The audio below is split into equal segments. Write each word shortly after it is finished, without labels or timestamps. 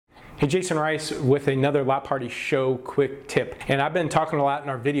Hey, Jason Rice with another Lot Party Show quick tip. And I've been talking a lot in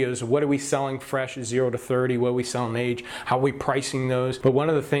our videos, what are we selling fresh 0 to 30, what are we selling age, how are we pricing those. But one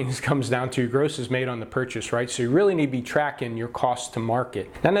of the things comes down to your gross is made on the purchase, right? So you really need to be tracking your cost to market.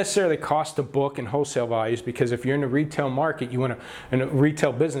 Not necessarily cost to book and wholesale values, because if you're in the retail market, in a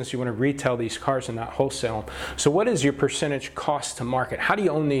retail business, you want to retail these cars and not wholesale them. So what is your percentage cost to market? How do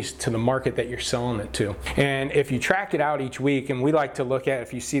you own these to the market that you're selling it to? And if you track it out each week, and we like to look at,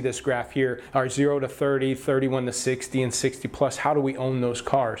 if you see this graph here, our 0 to 30, 31 to 60, and 60 plus, how do we own those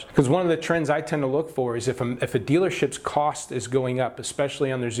cars? Because one of the trends I tend to look for is if a dealership's cost is going up,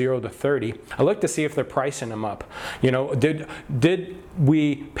 especially on their 0 to 30, I look to see if they're pricing them up. You know, did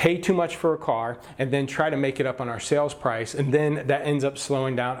we pay too much for a car and then try to make it up on our sales price, and then that ends up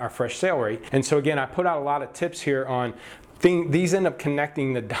slowing down our fresh sale rate? And so again, I put out a lot of tips here on these end up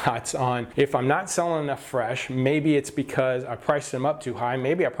connecting the dots on, if I'm not selling enough fresh, maybe it's because I priced them up too high.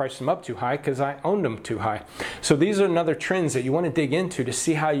 Maybe I priced them up too high because I owned them too high. So these are another trends that you want to dig into to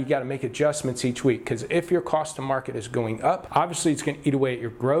see how you got to make adjustments each week. Because if your cost to market is going up, obviously it's going to eat away at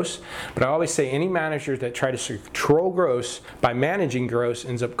your gross. But I always say any manager that try to control gross by managing gross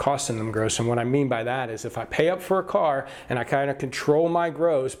ends up costing them gross. And what I mean by that is if I pay up for a car and I kind of control my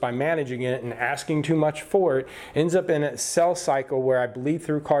gross by managing it and asking too much for it, ends up in a sell cycle where I bleed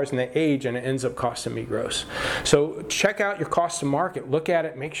through cars and they age, and it ends up costing me gross. So check out your cost to market, look at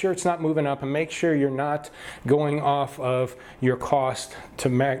it, make sure it's not moving up, and make sure you're not going off of your cost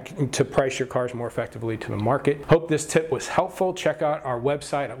to price your cars more effectively to the market. Hope this tip was helpful. Check out our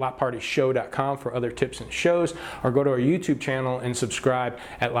website at lotpartyshow.com for other tips and shows, or go to our YouTube channel and subscribe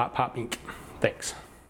at Lot Pop Inc. Thanks.